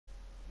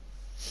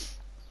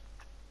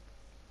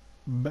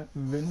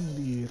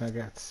Benvenuti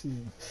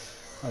ragazzi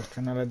al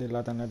canale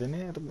della Tana dei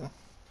Nerd,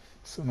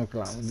 sono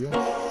Claudio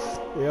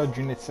e oggi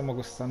iniziamo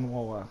questa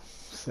nuova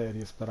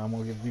serie,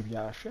 speriamo che vi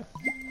piace,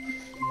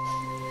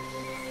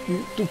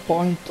 il 2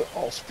 Point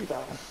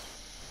Hospital.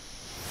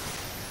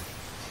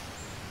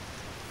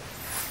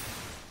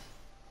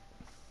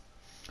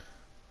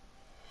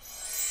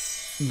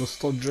 Lo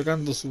sto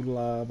giocando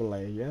sulla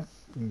Play,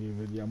 quindi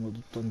vediamo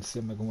tutto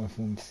insieme come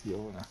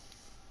funziona.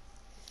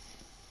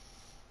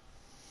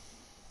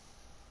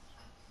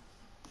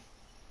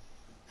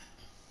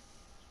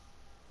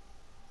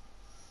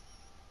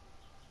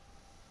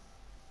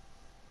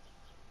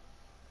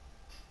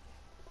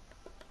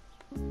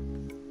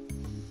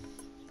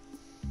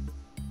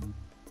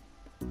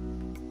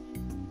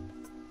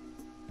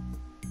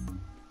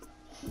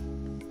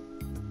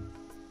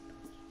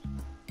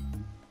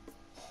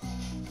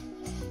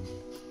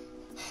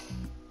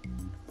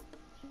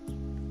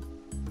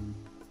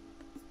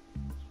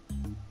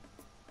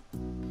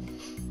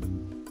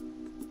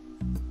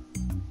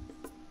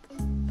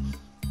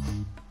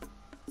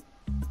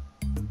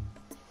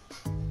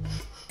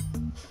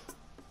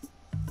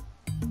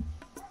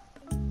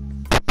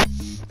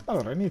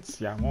 Allora,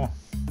 iniziamo.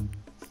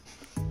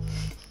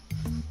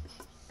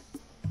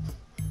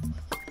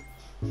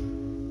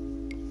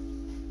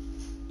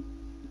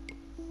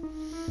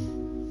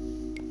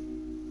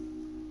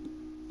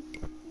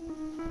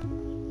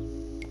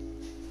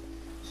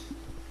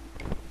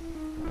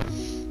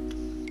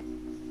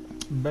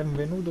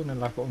 Benvenuto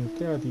nella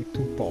contea di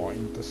 2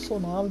 Point.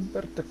 Sono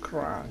Albert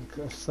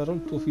Crank, sarò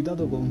il tuo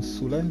fidato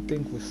consulente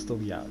in questo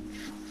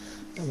viaggio.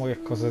 Vediamo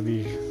che cosa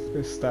dice.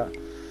 Questa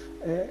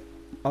è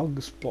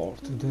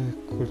Sport, ed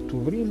ecco il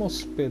tuo primo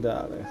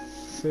ospedale.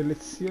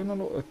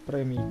 Selezionalo e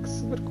premi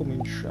X per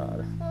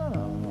cominciare.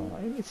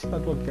 Inizi la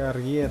tua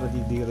carriera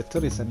di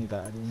direttore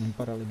sanitario,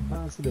 impara le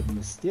basi del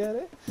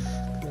mestiere,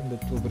 creando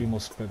il tuo primo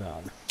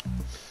ospedale.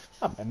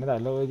 Va bene,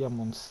 dai, lo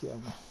vediamo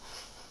insieme.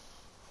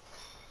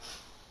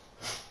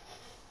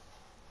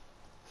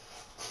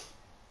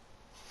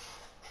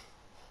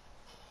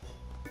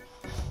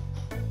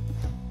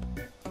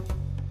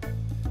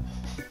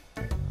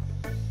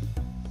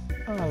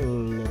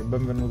 Allora,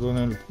 benvenuto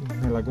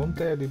nella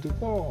contea di 2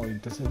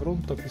 Point. Sei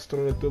pronto a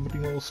costruire il tuo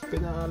primo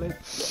ospedale?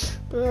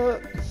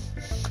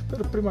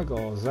 Per prima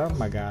cosa,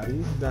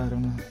 magari,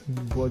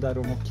 vuoi dare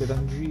un'occhiata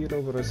in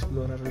giro per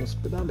esplorare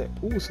l'ospedale?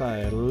 Usa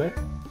L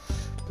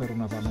per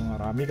una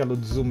panoramica,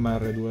 lo zoom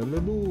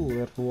R2L2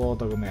 e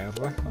ruota con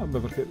R. Vabbè,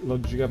 perché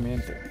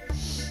logicamente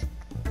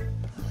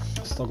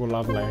sto con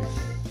la play.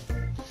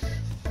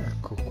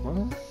 Ecco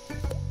qua.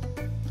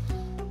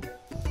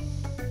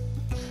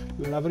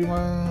 La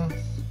prima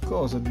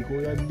cosa di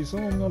cui hai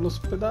bisogno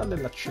all'ospedale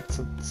è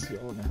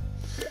l'accettazione.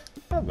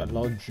 Vabbè,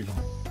 logico.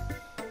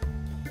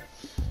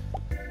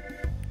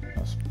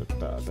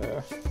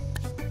 Aspettate.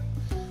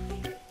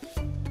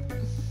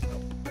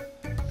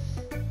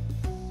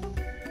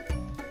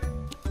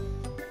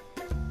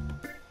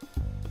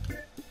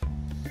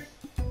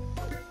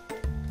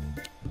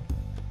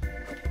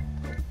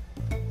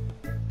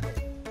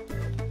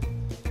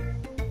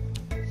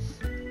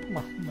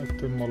 Ma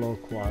mettiamolo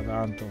qua,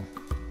 tanto.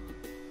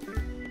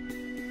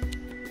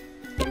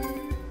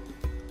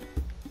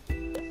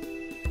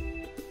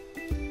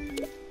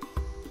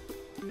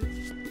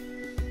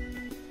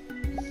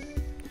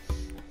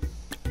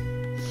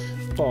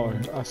 Poi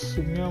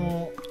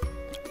assumiamo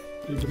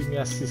i primi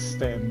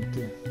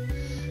assistenti.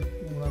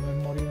 Una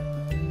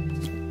memoria.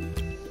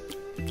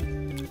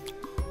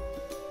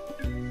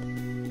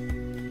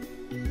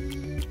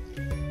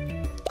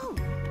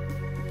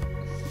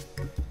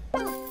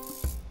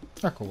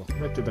 Ecco qua,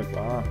 mettete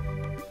qua.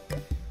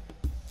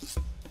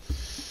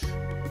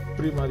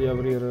 Prima di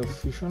aprire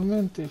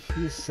ufficialmente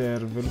ci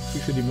serve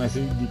l'ufficio di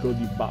medico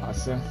di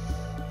base.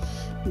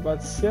 I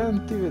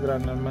pazienti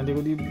vedranno il medico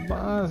di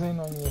base in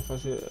ogni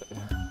fase.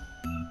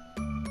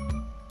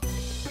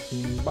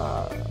 Il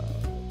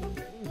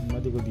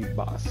medico di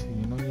base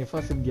in ogni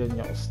fase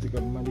diagnostica.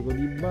 Il medico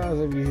di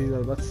base visita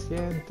i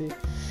pazienti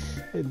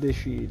e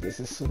decide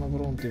se sono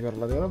pronti per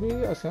la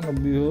terapia o se hanno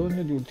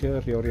bisogno di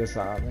ulteriori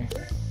esami.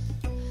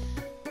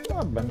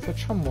 Va bene,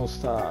 facciamo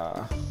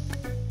sta.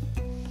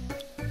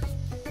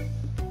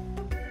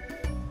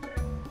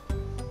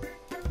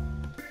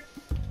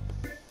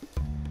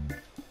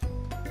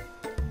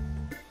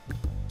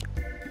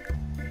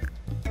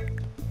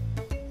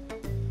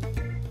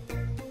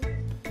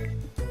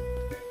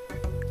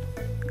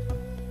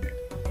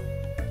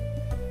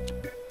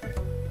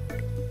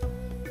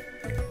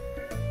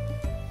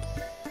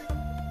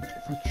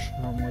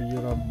 Facciamogli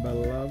una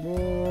bella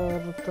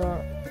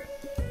porta.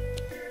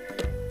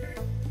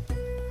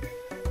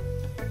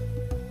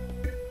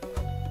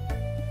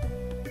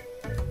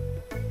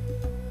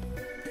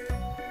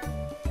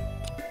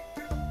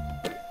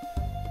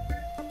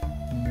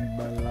 Un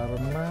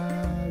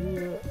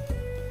bell'armadio.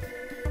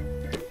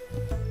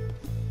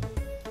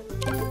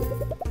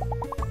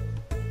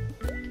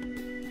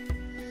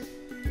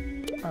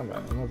 Va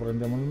bene, ora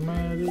prendiamo il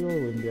medico,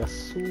 quindi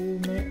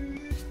assume.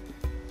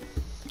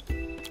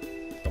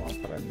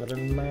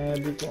 prendere il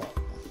medico.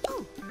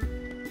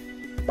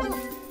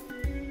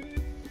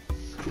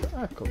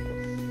 Ecco qua.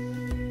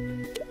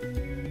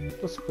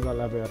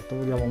 L'ospedale è aperto,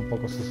 vediamo un po'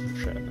 cosa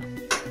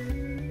succede.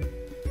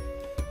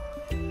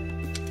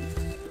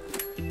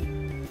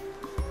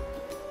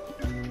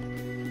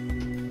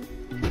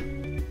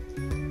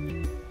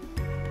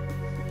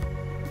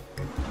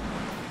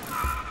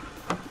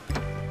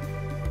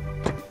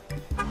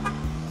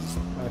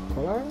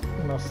 Eccola,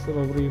 il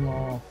nostro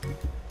primo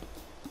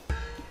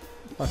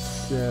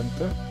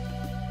paziente.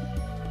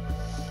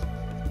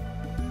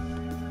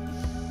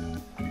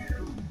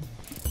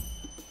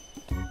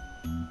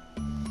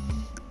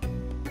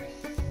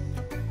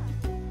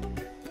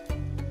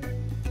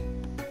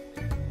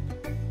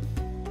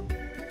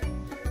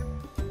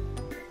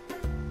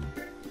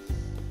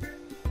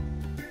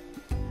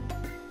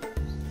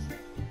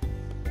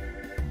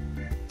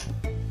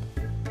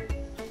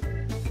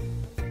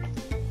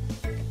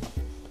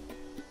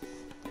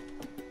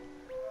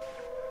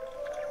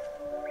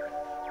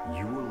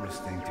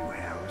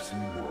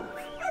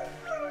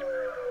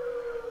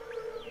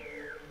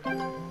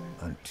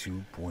 On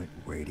 2-Point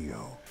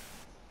Radio.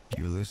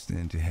 You're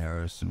listening to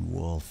Harrison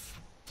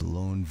Wolf, the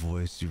lone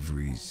voice of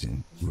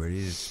reason,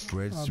 ready to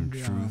spread some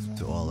truth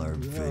to all our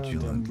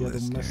vigilant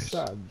listeners.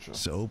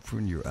 So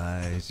open your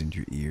eyes and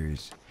your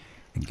ears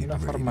and get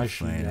ready to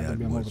find out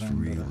what's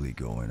really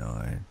going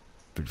on.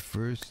 But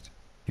first,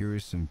 here are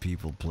some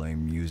people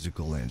playing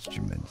musical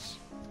instruments.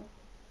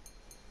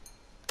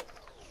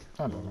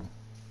 Allora.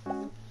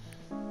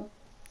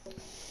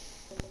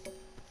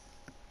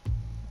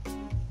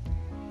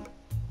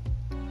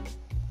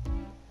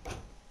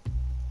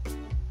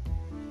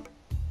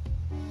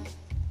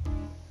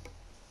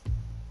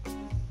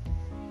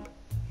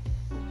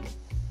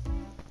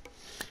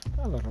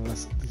 Allora, la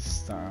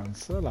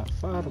distanza, la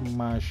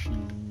farmacia,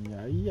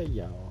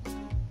 iaiao.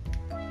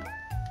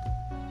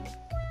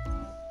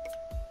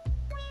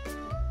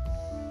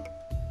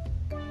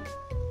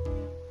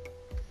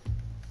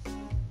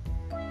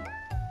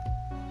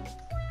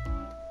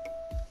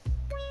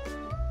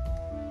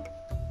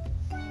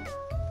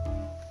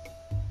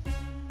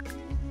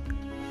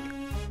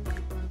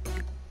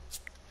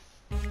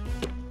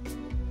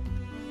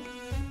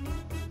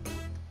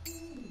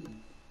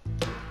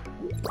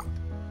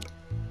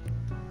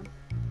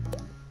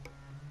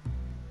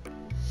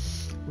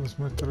 Devo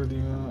smettere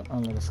di...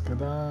 allora,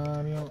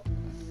 schedario.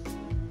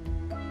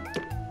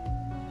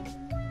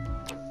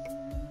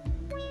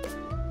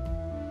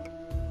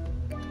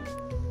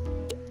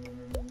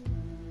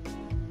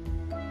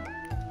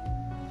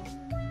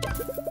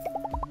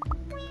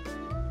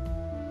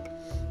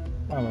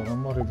 Allora,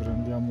 ora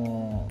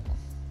riprendiamo...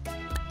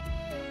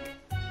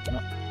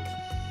 no.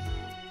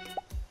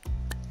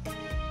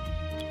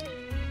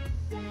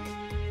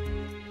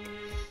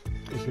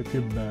 Così è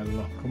più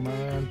bello. Come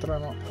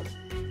entrano...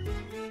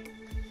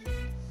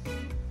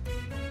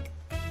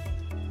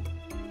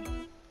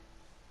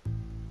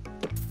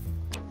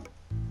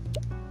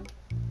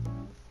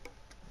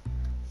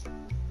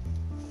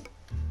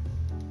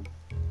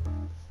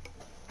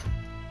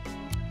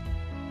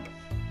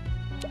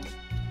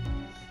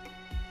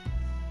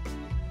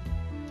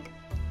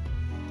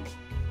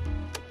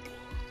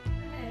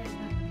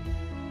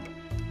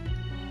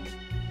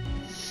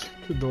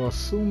 devo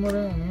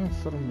assumere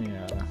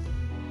un'infermiera.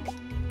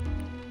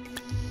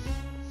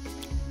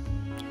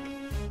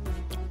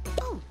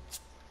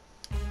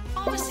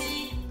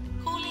 Pharmacy,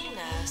 calling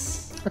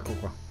nurse. Ecco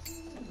qua.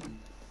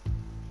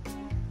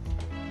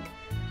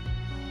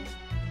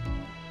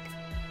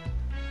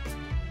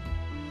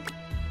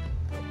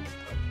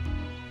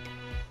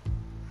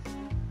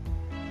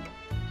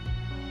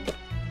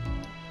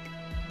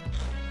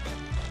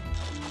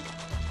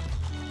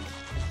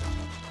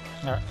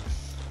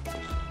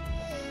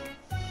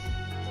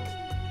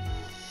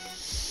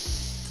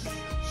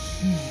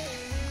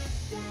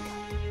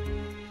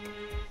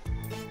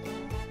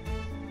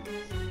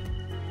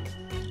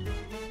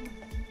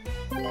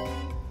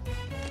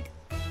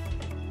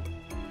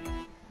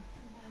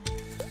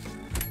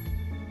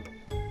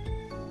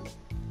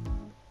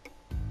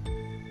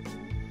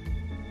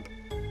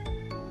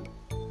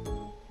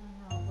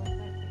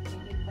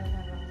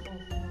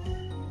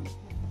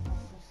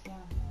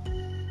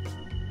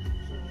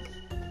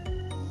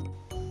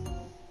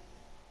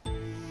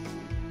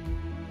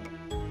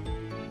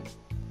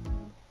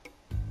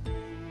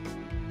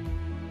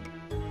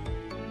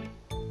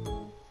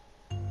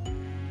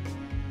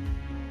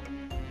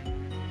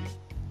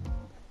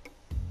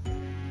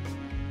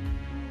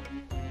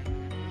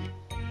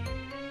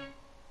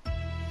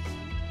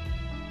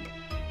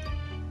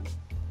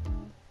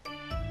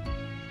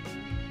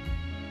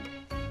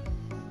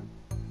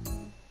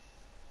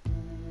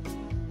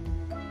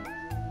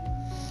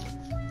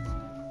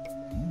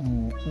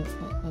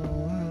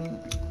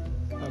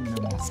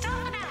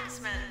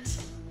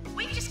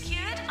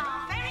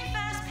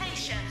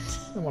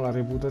 Abbiamo la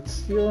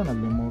reputazione,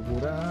 abbiamo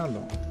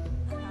curato.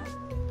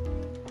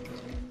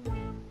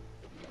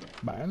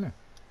 Bene.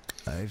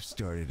 I've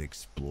started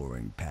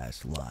exploring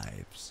past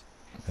lives.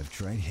 I've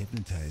tried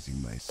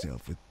hypnotizing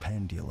myself with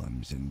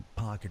pendulums and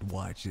pocket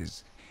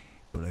watches,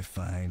 but I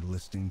find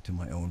listening to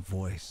my own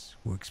voice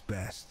works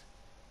best.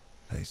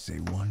 I say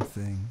one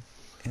thing,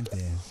 and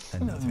then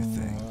another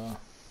thing.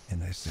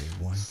 And I say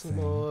one thing,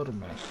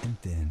 and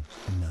then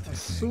another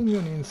Assumi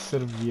un thing. It's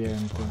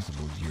inserviente.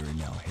 possible you're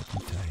now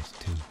hypnotized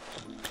too.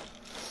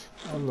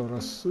 Allora,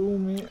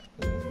 assumi...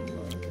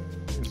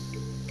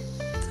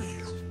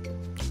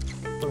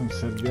 Poi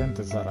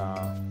inserviente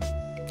sarà...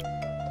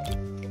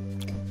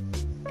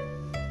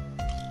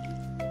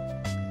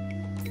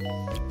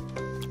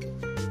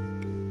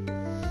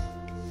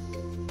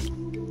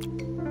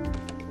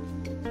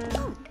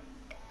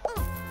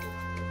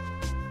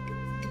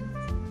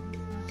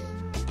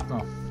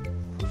 No.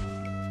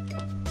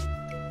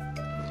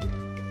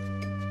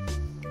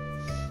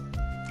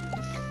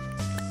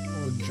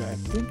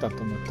 Oggetti,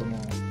 intanto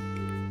mettiamo...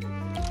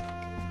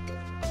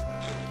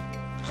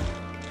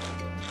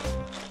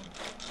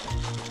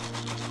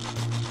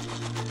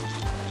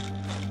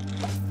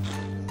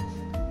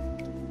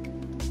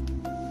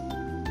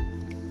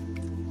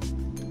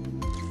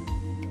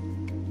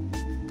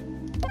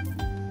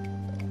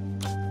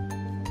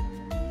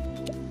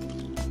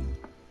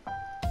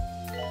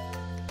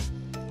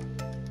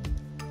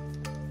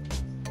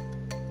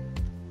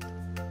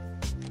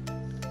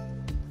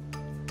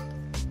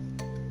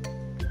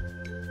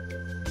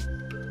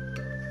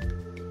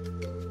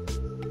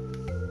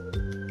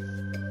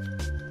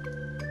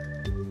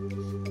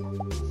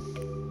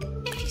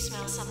 If you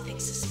smell something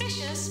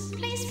suspicious,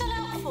 please fill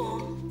out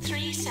form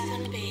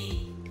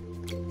 37B.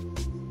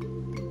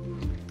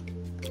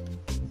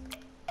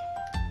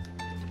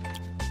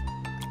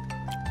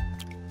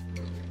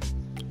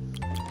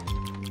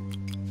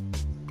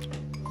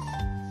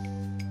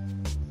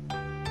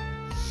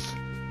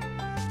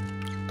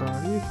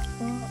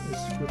 Tariffa,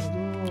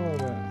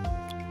 ispiratore...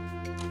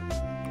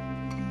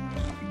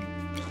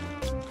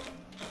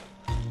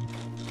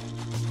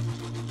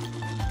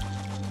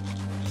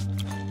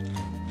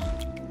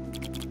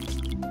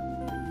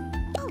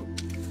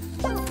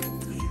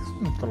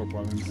 Eccolo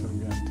qua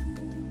l'inserviente.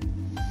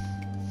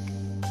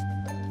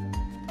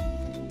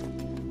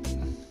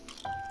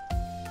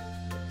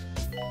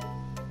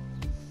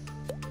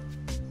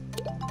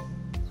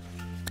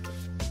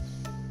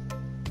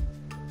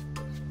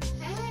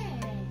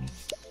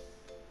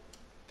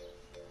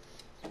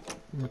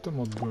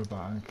 Mettiamo 2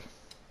 panche.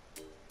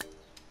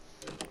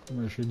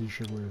 Come ci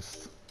dice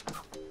questo?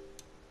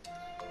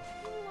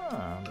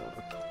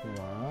 Allora,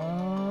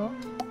 qua...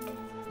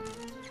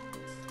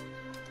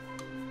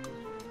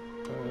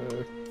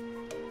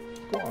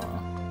 qua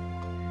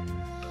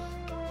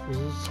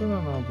posiziona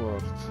una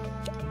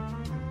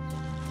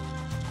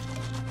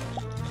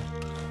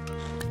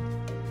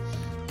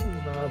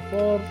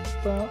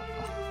porta,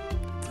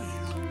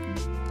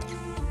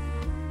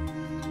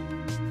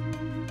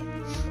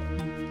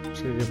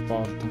 sì, che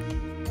porta,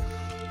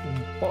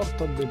 un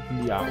porta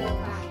depliato,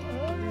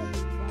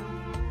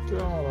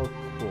 mettiamolo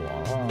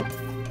qua,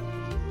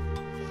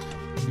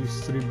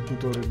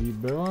 distributore di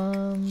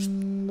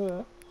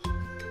bevande.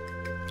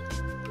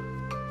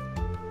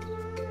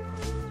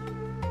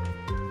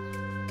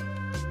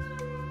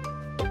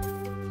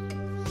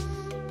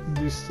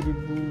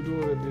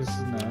 Distributore di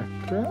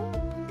snack.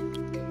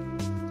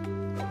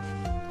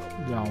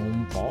 Vediamo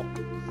un po'.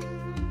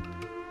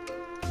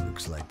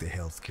 Looks like the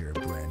healthcare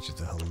branch of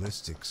the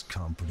holistics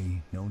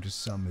company, known to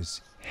some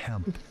as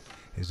hemp,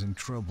 is in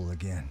trouble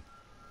again.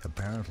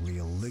 Apparently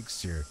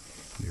Elixir,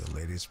 their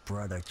latest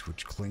product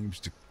which claims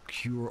to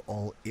cure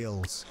all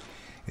ills,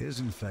 is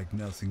in fact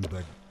nothing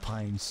but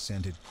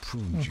pine-scented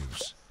prune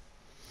juice.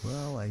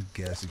 Well, I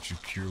guess it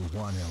should cure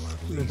one ill at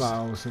Le least.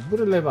 pause,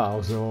 pure le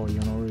pause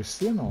vogliono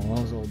questi. Io non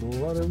lo so, devo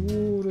fare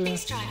pure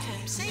Please drive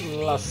home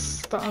safely. la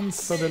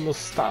stanza dello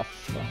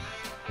staff.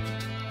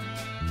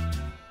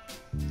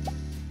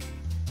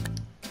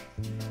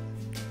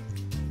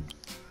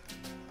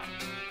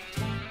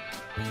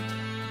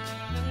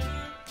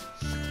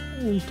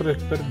 Un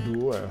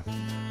 3x2.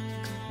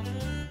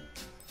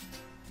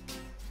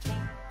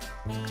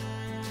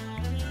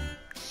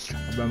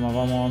 Vabbè, ma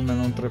avevamo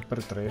almeno un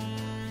 3x3.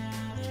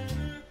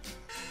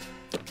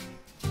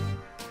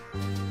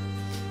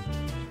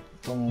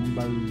 Facciamo un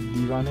bel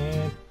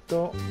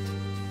divanetto.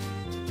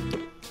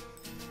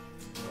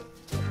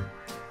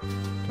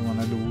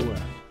 Facciamone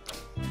 2.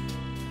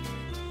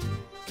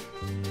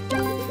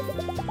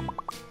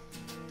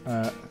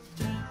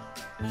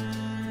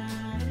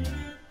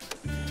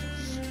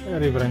 E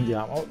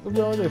riprendiamo.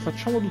 Dobbiamo vedere,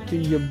 facciamo tutti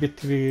gli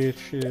obiettivi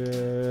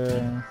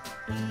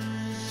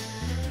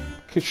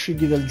che ci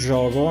chiede il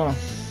gioco, va?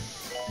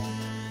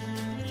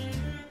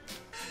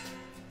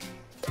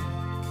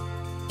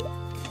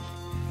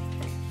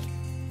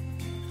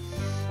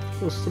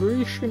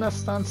 Costruisci una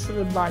stanza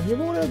del bagno.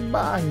 Pure il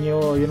bagno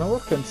vogliono,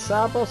 perché non se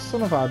la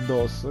possono fare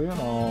addosso, io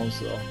non lo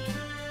so.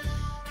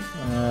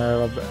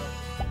 Vabbè.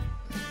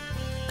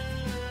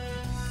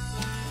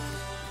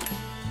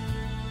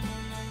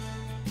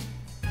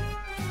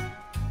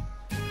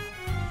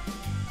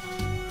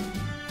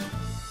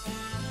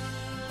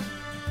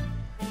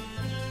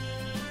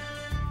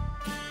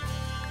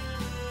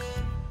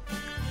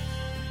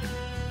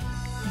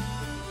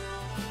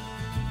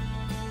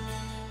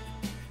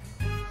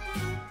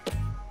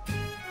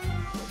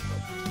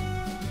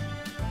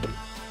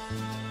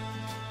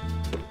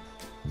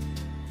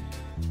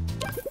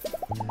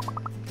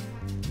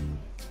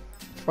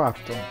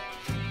 fatto?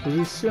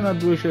 Posiziona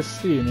 2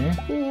 cestini?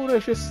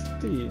 Pure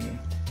cestini.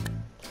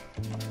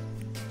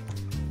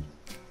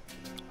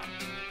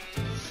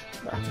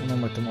 Beh, uno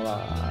mettiamo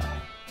là.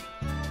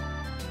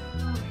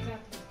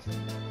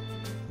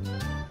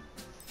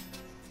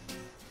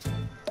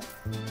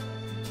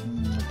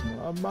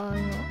 Mettiamo al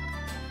bagno.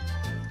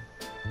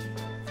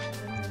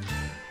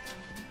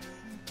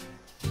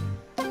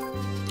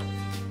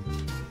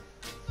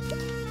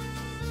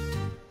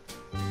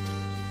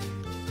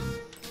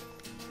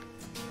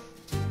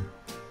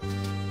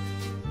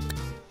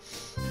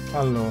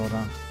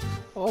 Allora,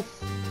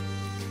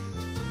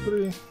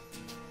 offri.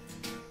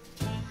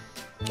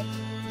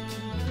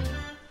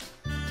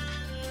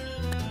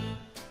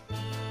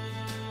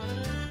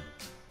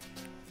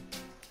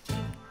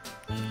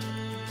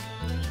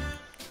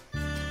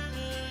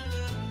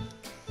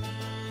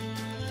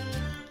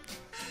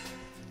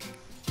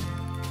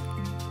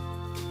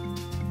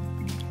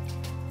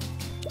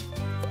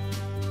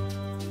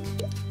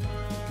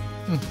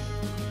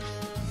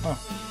 Ah.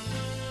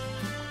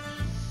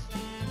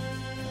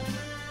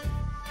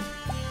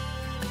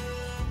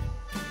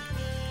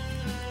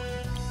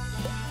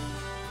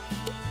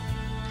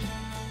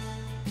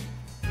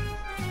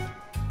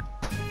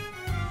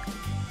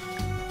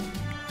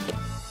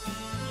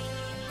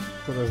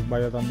 Ho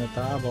sbagliato a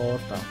metà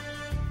volta.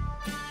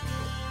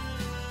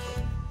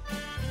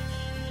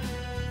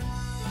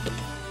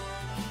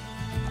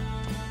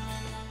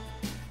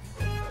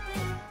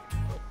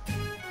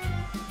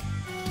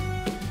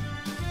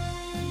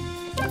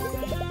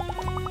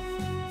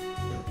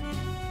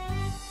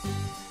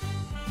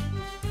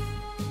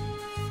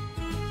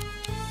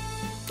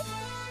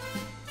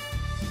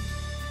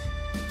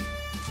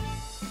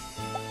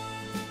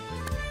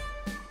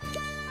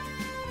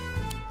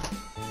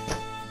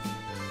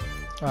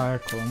 Ah,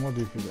 ecco la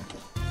modifica.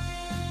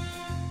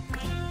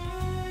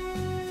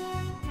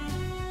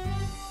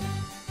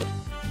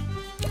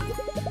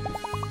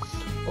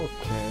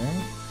 Ok.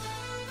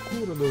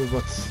 Cura dei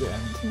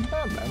pazienti.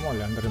 Vabbè, mo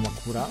li andremo a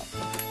curare.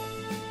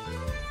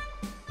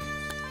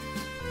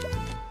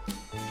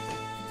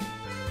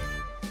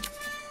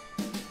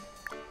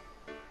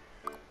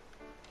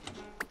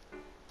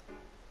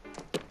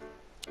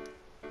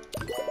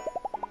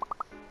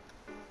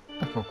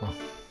 Ecco qua.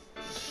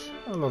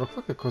 Allora,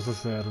 qua che cosa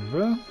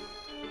serve?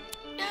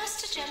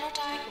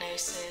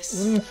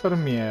 Un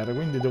infermiere,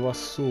 quindi devo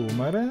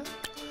assumere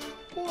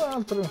un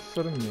altro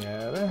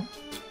infermiere,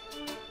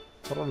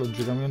 però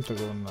logicamente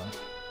con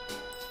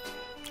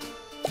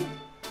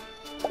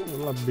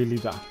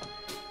l'abilità.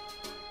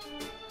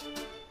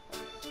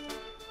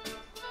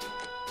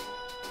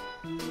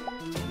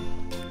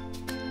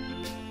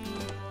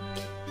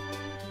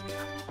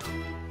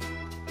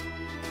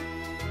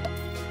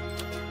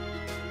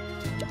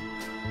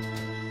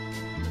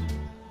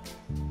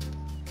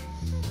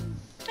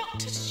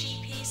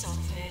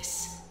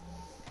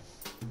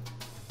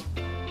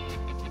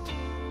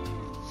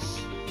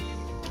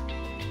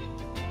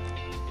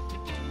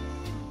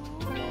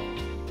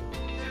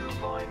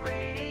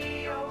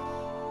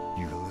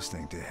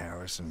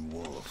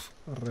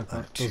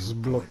 Reparto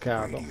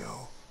sbloccato.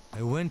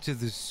 I went to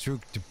the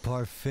Cirque de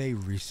Parfait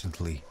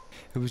recently.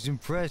 I was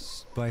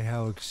impressed by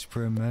how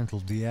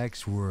experimental the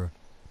acts were,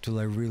 till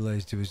I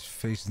realized I was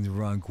facing the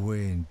wrong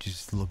way and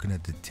just looking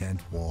at the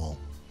tent wall.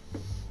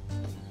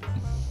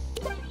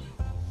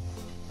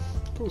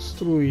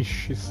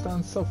 Costruisci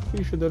stanza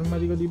ufficio del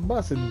medico di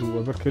base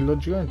 2, perché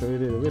logicamente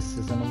vedete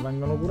questi se non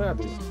vengono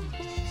curati.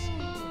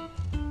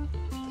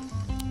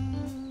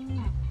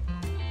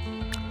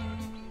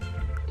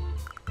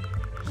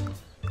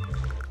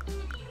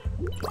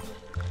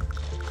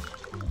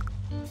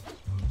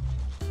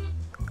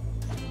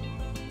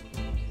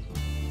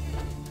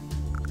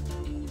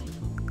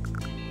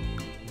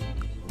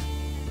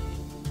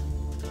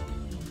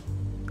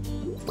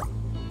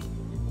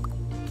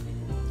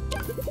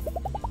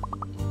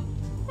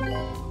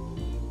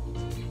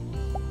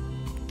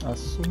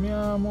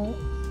 Assumiamo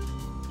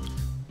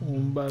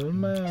un bel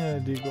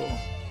medico.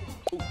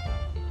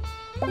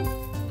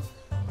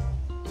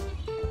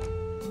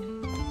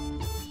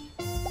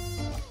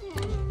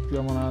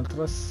 Abbiamo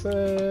un'altra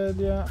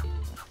sedia.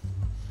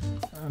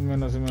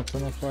 Almeno si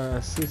mettono qua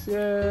e si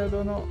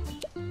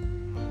siedono.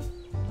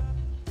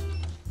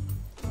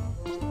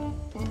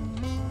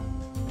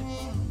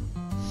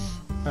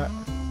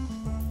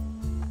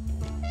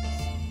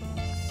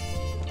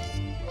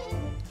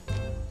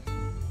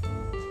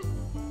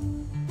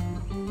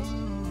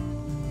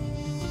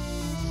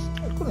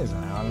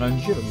 In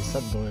giro chissà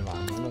dove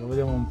vanno. Allora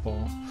vediamo un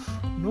po'.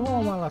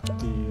 Nuova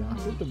malattia.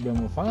 Che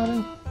dobbiamo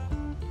fare?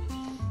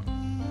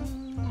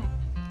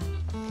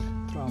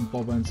 Tra un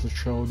po' penso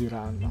ce lo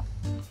diranno.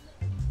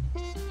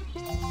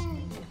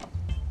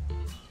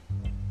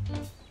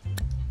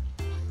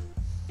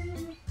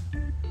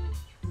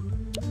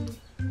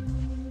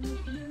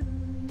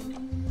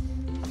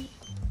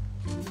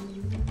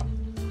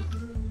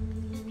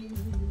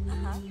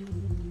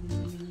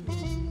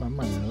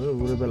 Mamma mia, l'avevo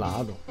pure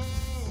pelato.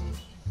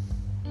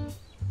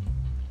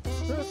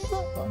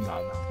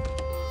 Andata.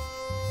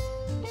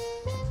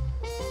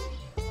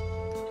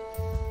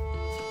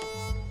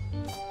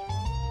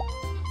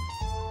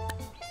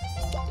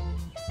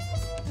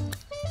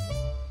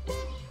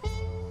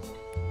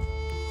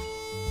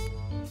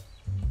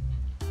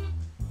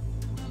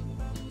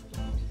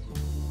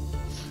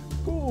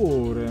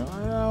 pure,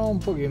 ma un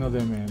pochino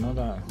di meno,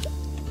 dai.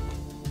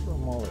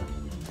 Promuovere.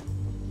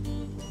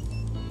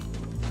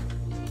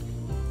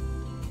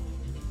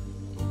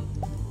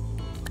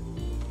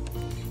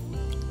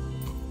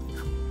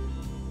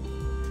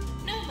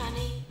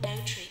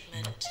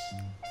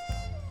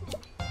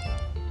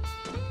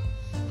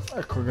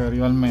 Ecco che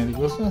arriva il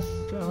medico, su,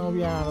 piano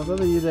piano,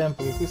 dategli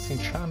tempo che questi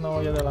non hanno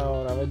voglia della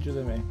ora, peggio di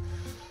me.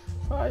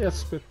 Fai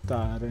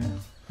aspettare.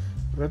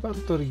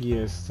 Reparto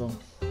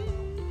richiesto.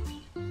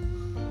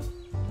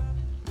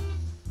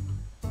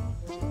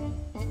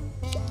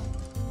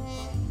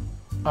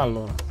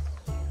 Allora.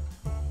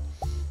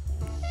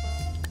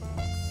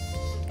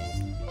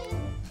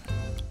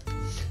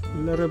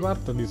 Il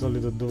reparto di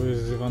solito è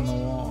dove si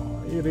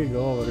fanno i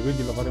ricoveri,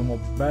 quindi lo faremo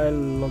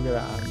bello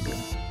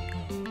grande.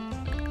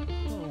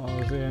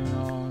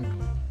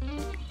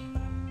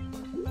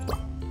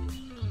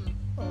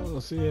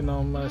 Così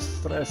non mi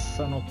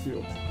stressano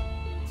più.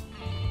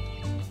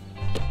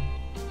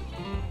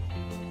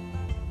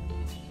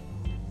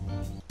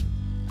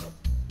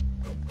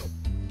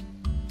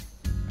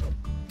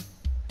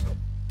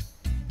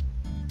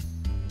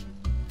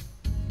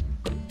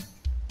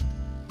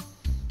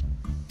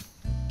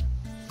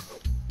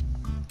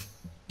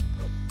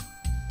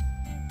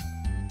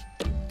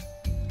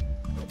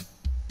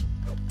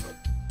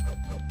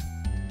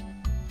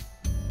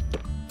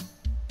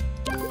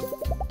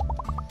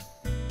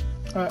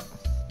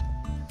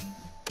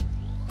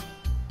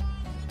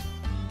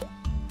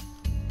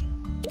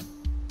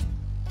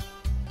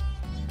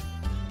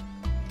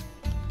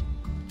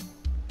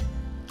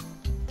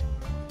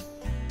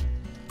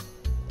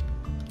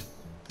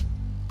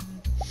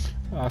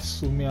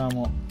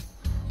 Assumiamo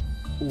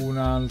un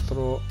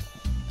altro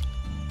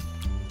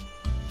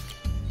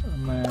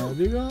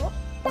medico.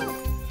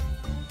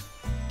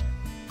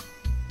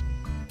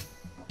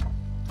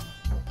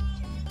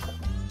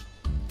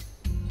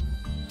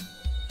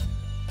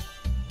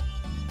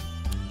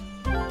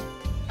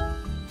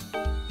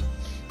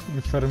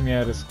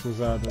 Infermiere,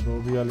 scusate, devo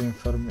via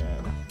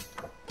l'infermiere.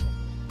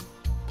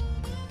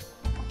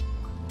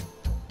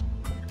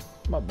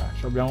 Vabbè,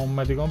 abbiamo un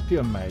medico in più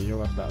e meglio,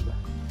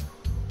 guardate.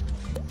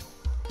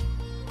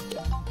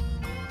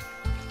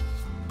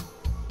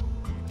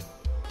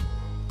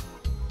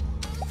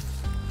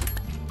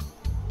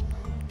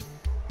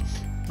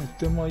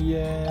 Mettiamogli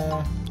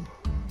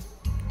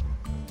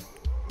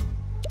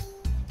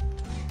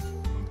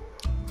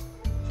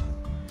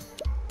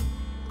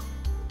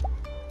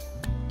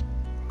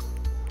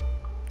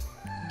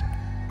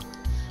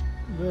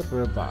del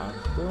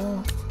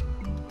reparto.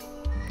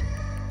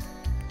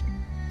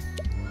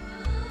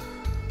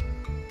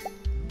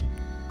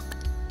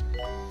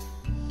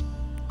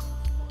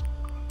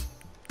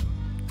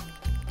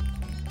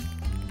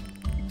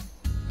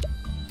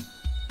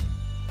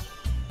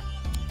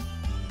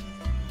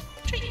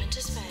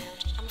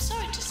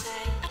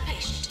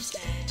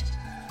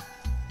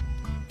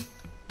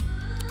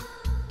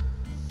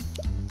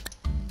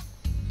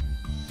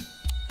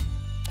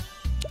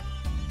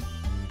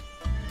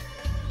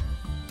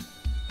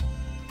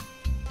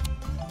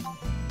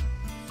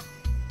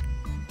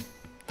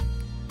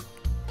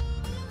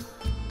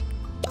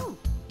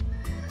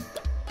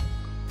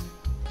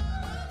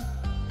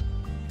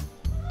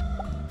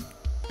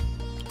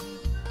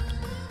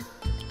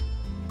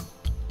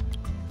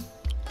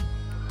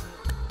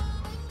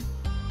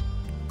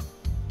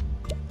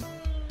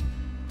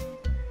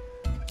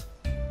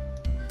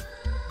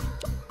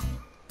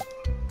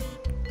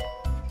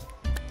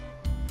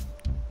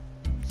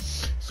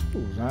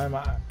 Scusa,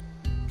 ma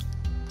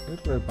il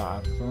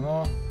reparto,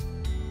 no?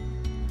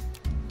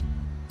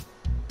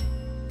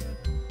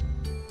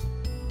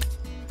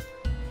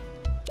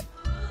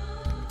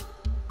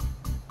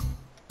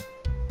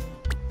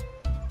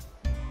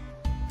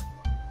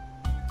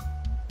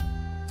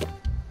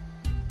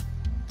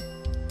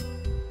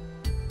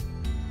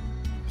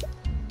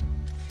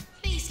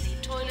 Please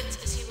leave toilets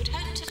as you would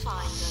hope to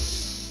find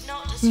them,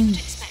 not as you would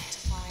expect to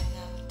find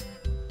them.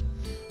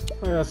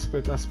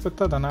 Poi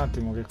aspettate un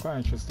attimo che qua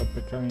non ci sta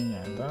peccando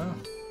niente,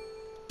 eh?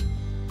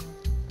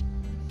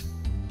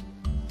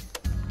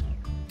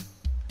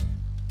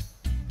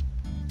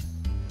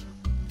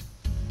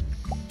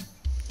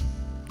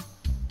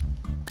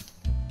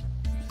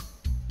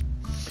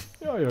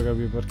 Io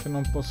capito perché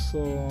non posso...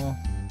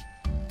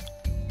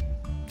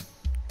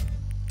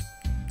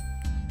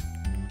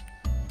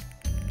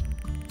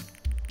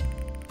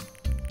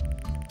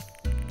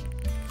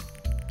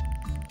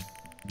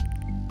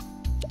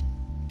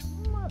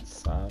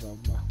 Mazza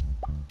roba.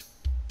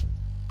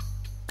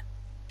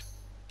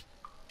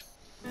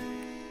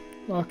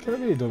 Ho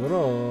capito,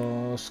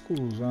 però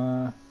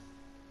scusa,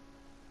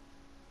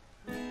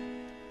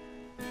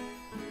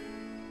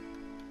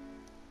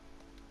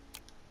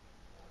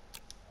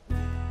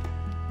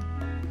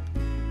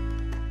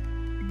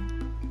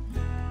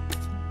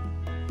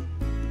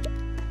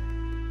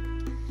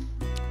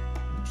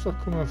 non so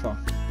come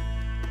fa.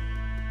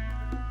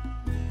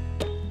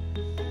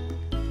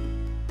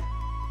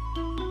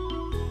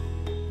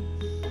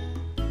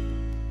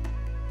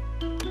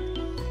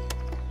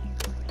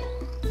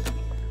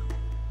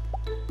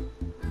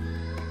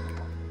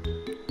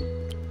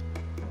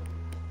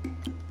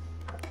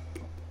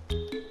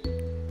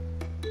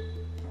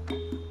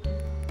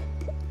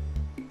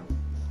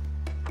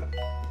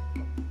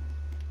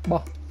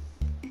 Boh.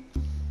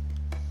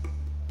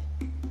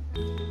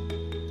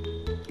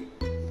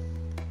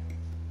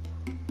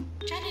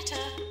 Janitor,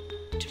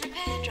 to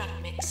repair drug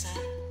mixer.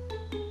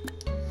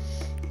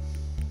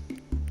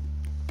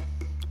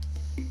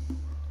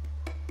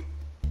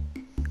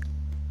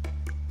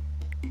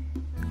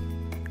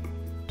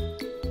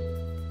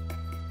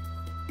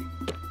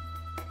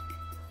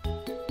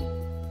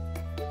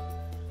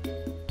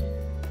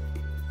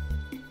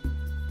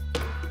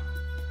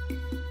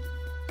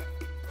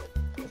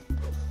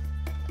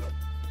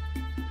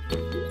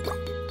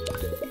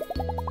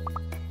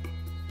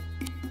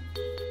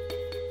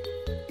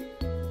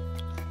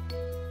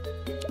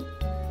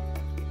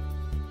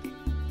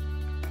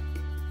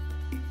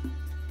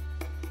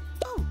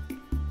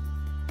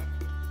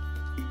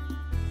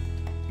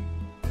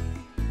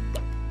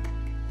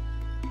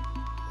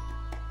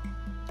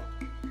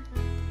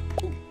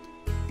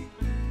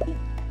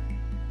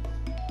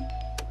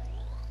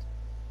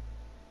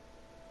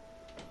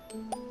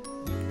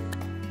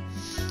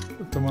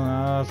 Mettiamo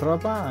un'altra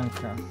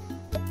panca.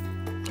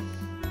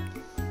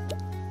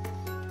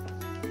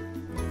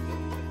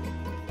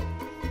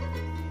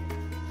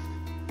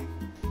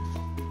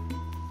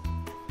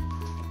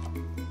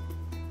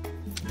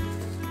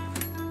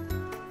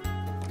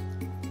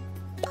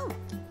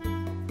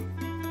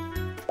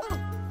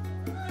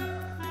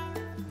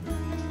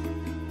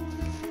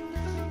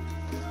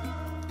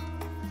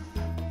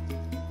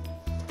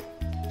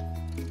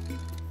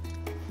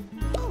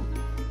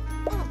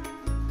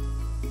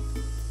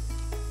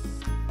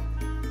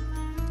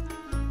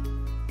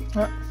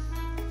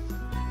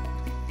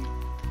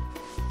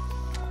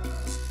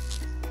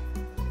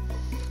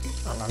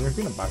 Alla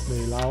fine basta,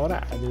 devi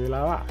lavorare, devi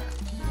lavare.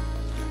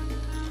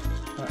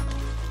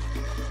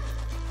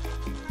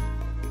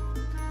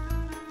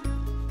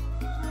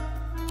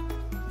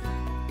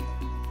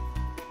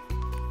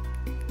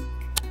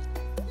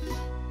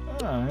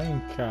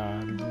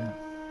 Incarichi.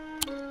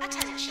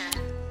 Attention,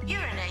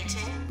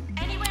 urinating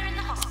anywhere in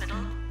the hospital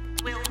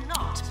will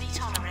not be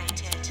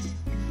tolerated.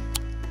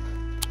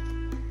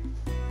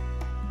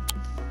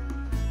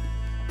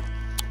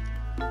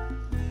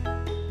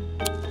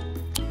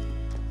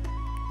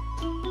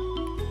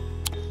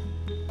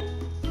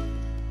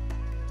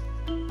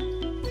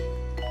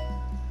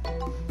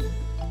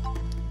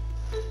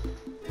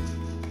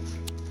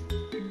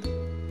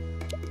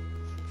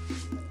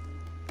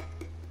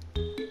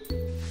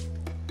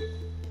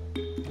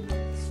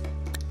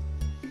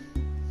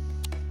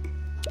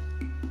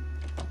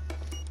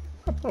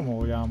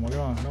 Promuoviamoli,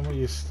 va,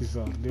 diamogli sti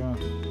soldi, va.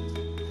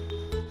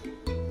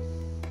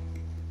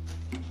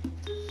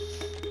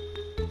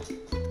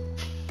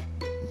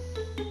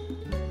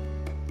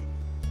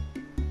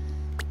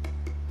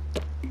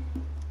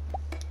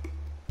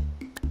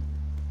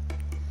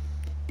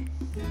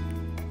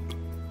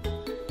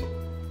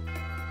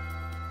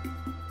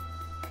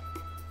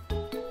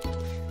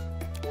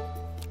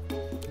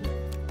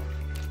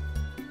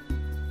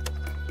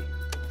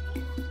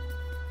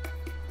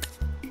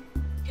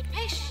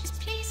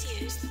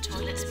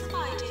 Toilets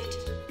provided.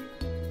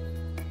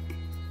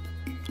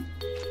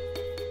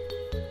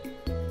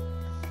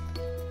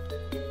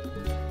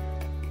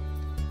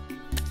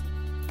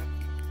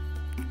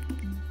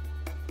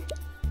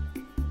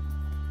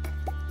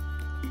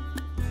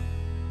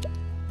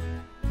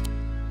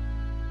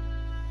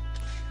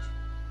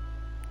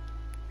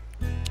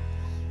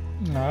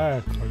 Ah,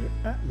 eccoli.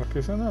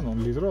 Perché se no non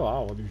li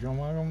trovavo,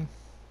 diciamo, ma non...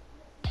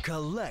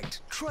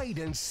 Collect,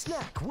 trade and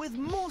snack with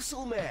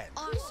Morsel Man.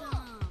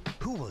 Awesome.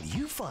 Who will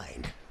you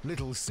find?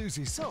 Little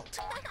Susie Salt,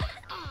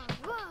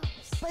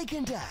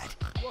 Bacon Dad,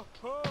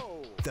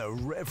 Whoa! the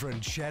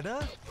Reverend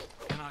Cheddar,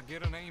 Can I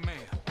get an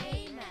amen?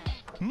 Amen.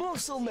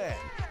 Morsel Man,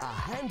 a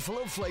handful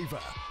of flavor,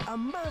 a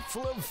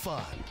mouthful of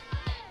fun.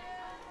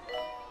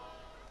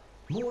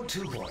 More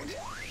 2 Point,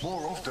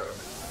 more often.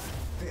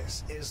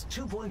 This is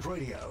 2 Point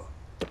Radio.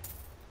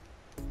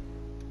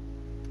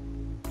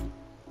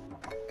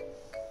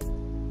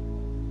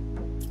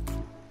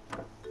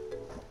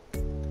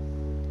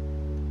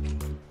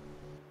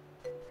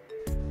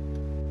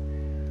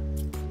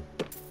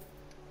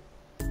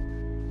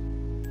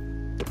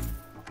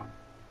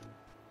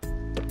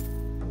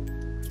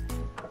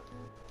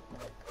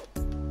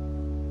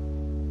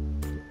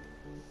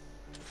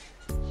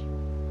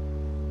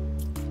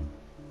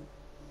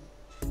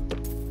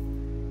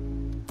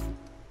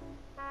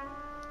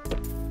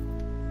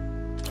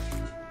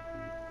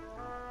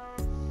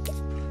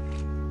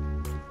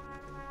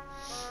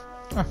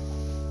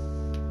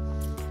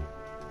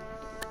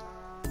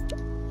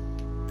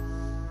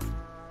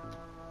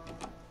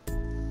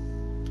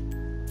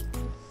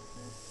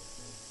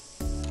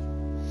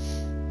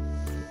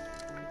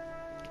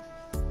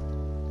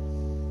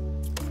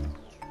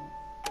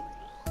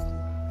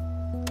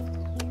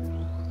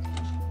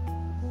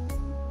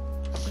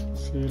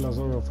 Sì, lo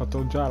so che ho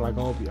fatto già la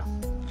copia.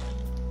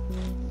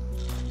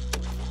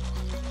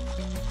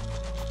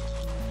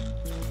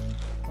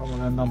 Ma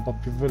volendo un po'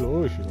 più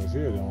veloci, così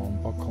vediamo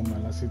un po' com'è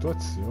la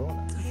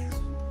situazione.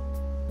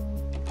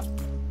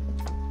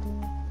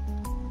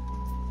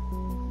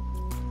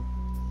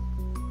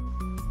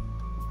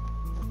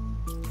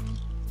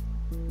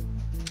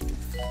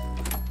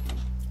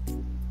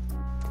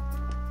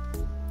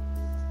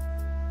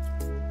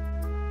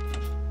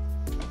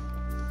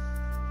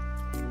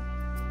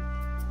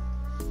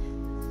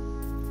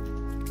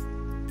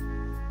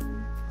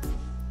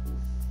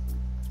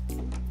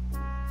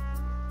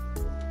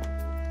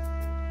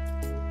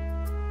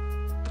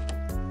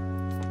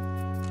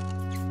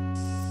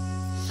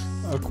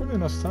 Alcuni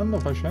non stanno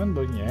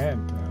facendo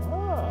niente.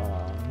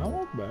 Ah,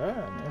 andiamo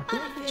bene.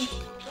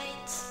 Unofficial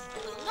complaints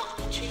will not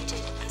be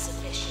treated as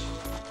official.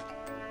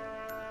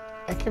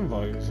 E che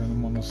voglio se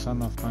non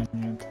stanno a fare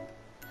niente?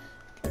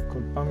 Che è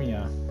colpa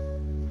mia.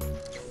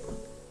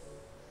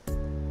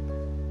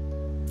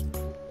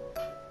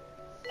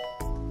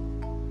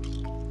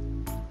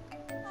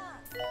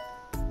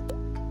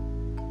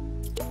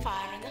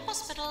 Fire in the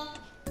hospital.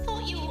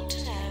 Thought you ought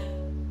to know.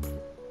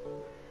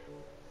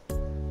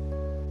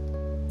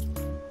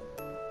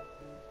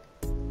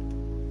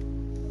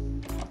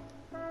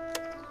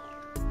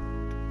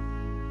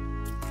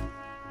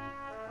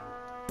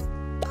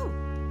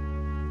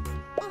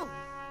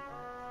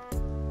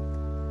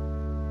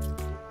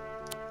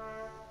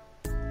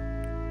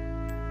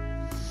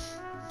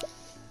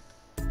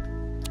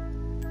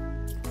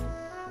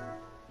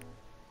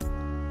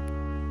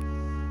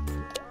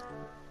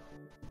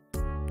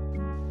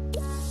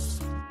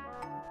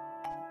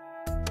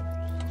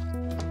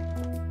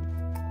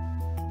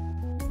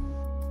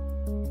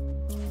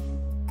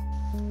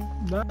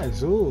 Dai,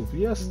 su,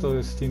 via sto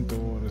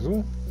estintore,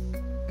 su.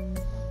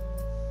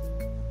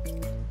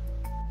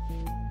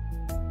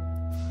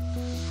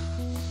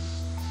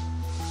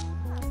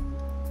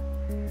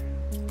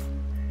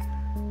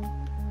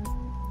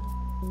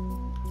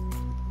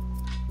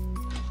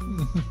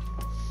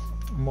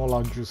 Mo lo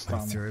My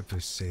aggiustiamo.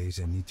 therapist says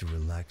I need to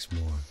relax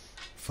more.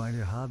 Find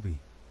a hobby.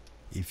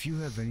 If you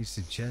have any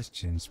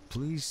suggestions,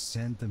 please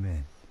send them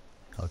in.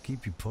 I'll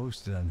keep you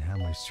posted on how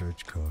my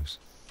search goes.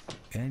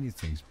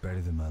 Anything's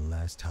better than my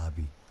last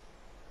hobby,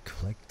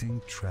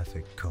 collecting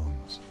traffic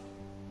cones.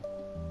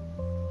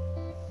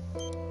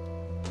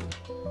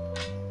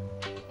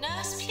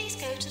 Nurse, please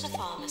go to the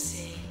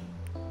pharmacy.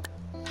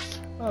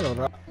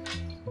 Allora,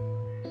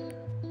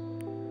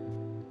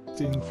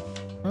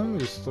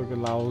 visto che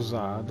l'ha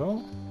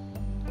usato,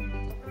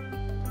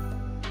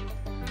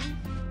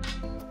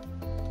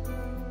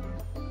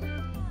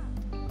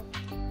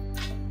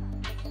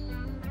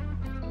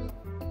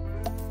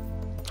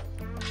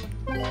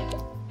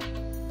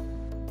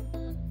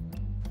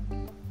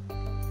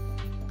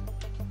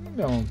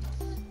 vediamo un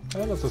po'.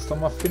 Allora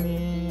stiamo a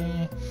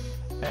finire.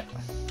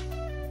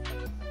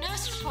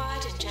 Nurse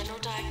required in general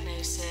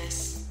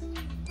diagnosis.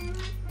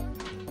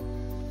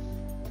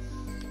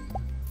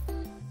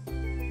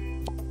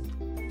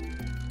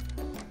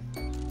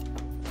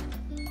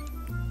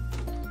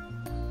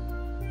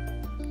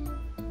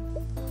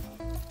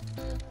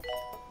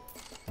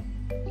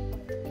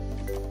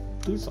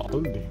 I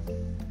soldi.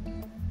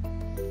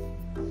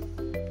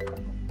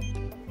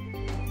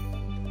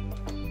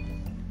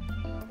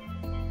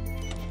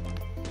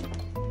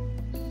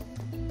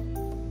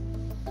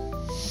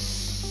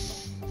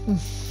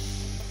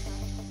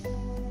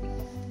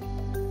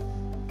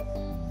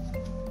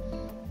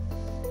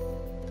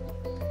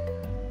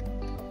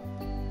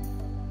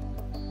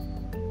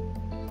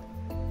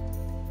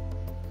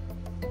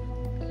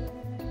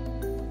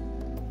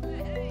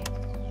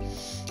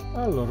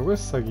 Allora,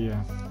 questa chi è?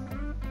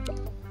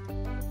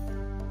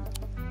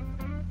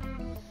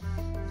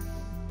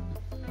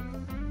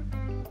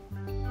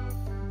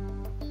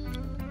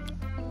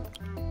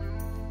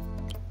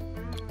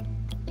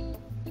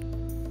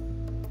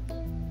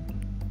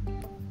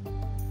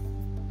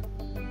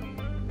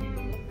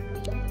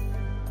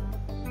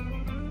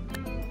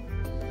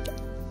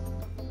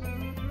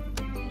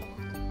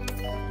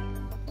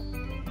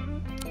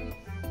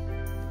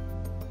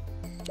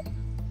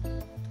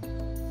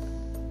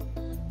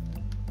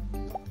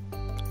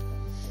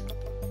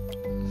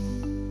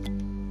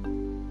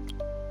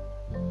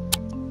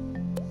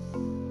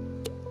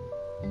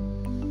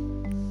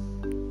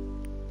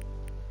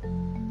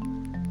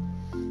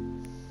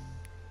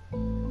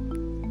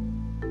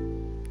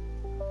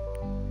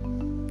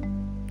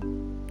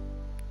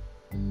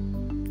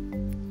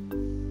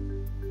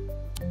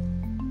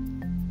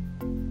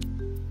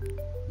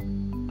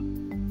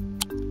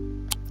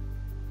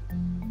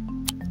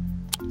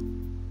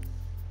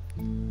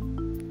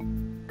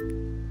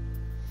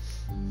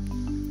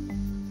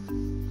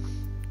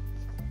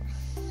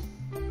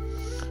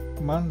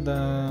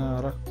 Manda,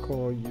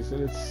 raccogli,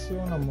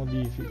 seleziona,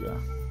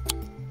 modifica.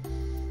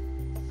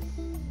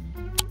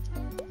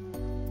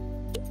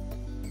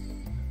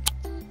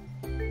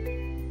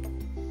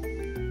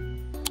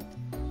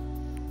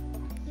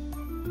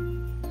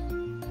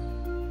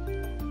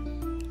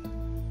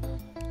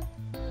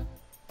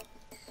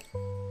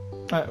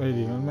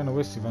 Vedi, almeno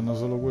questi fanno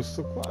solo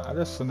questo qua.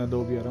 Adesso ne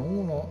devo pigliare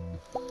uno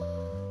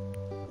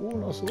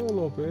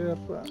solo per...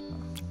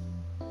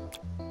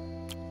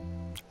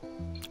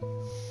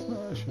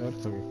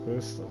 certo che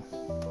questo.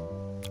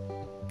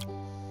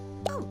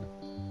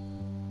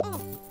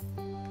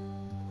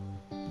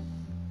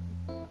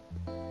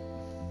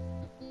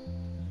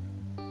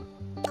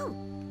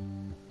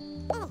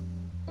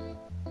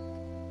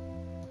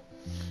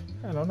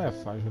 Non è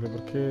facile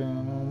perché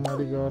non mi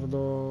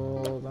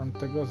ricordo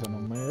tante cose,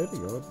 non me le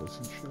ricordo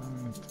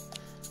sinceramente.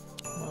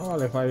 Ma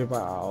vale fare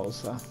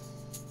pausa.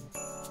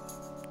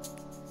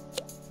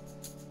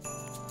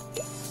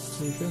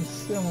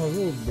 Licenziamo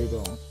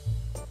subito.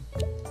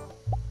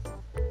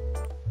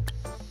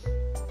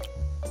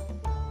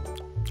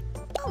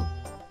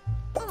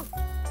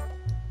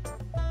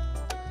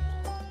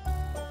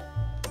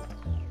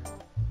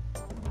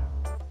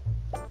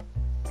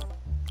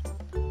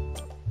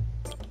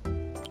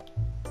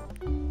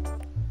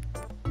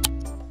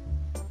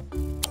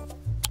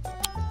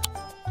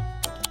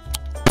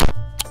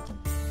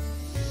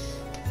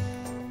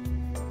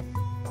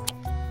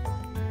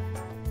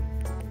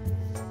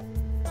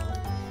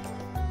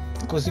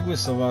 Così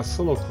questo va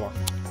solo qua.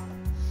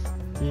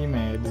 I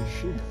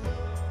medici.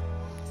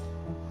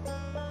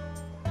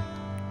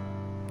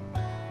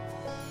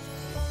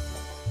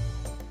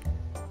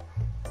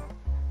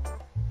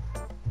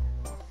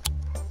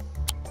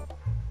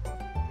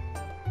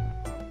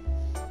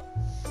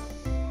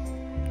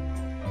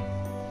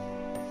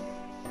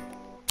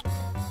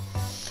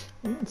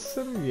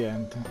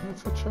 Inserviente.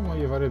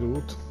 Facciamogli fare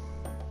tutto.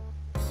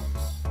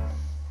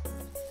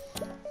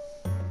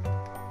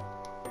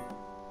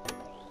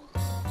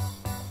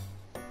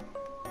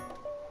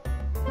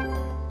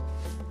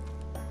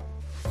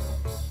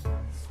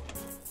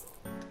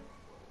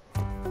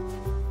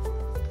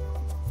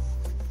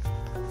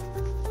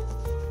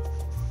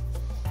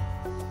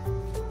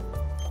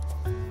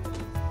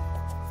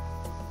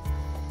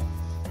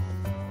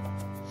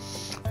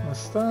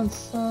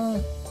 Stanza.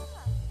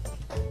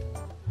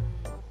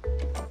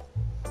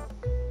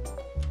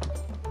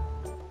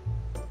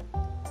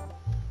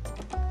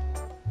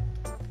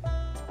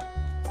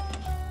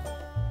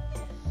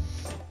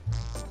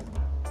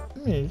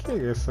 Chi è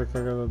che sta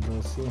cagando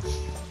addosso?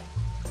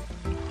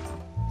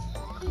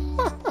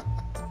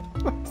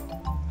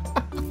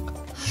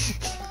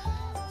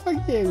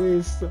 Ma chi è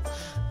questo?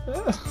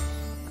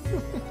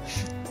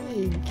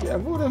 Minchia,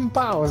 pure in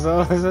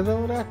pausa se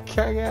dovrà a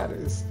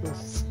cagare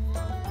sto.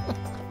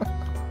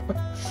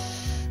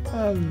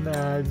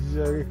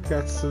 Mannaggia, che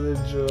cazzo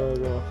del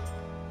gioco.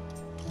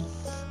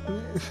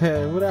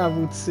 Pure la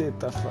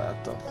puzzetta ha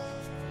fatto.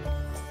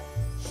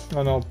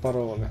 Non ho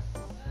parole.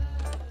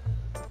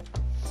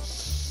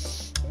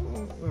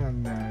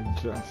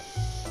 Mannaggia.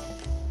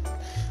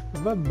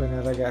 Va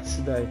bene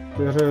ragazzi, dai,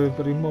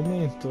 per il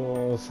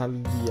momento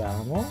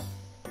salviamo.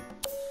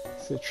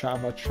 Se ce la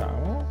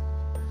facciamo.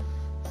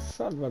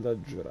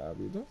 Salvataggio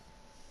rapido.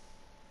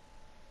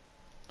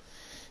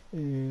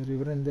 E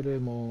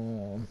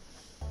riprenderemo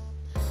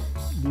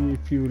di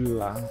più in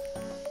là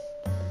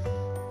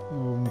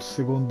un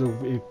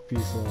secondo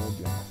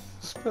episodio.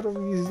 Spero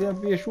vi sia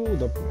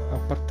piaciuto, a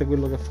parte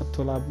quello che ha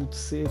fatto la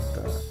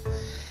puzzetta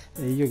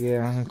e io che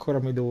ancora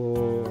mi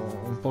devo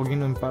un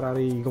pochino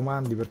imparare i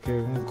comandi, perché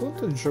un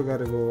conto è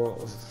giocare con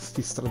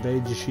sti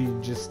strategici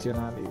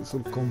gestionali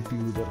sul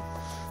computer,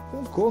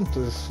 un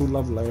conto è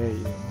sulla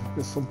play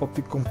che sono un po'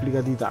 più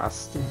complicati i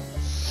tasti.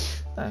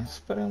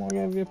 Speriamo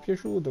che vi è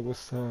piaciuto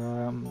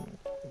questa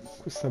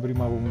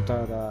prima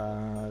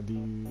puntata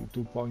di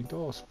 2 Point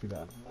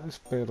Hospital.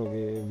 Spero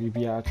che vi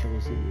piaccia,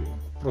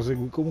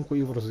 così comunque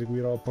io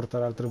proseguirò a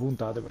portare altre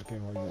puntate perché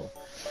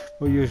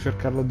voglio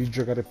cercarlo di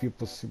giocare il più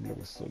possibile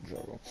questo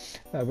gioco.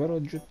 Per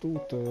oggi è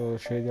tutto,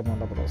 ci vediamo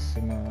alla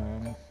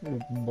prossima,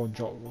 buon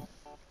gioco.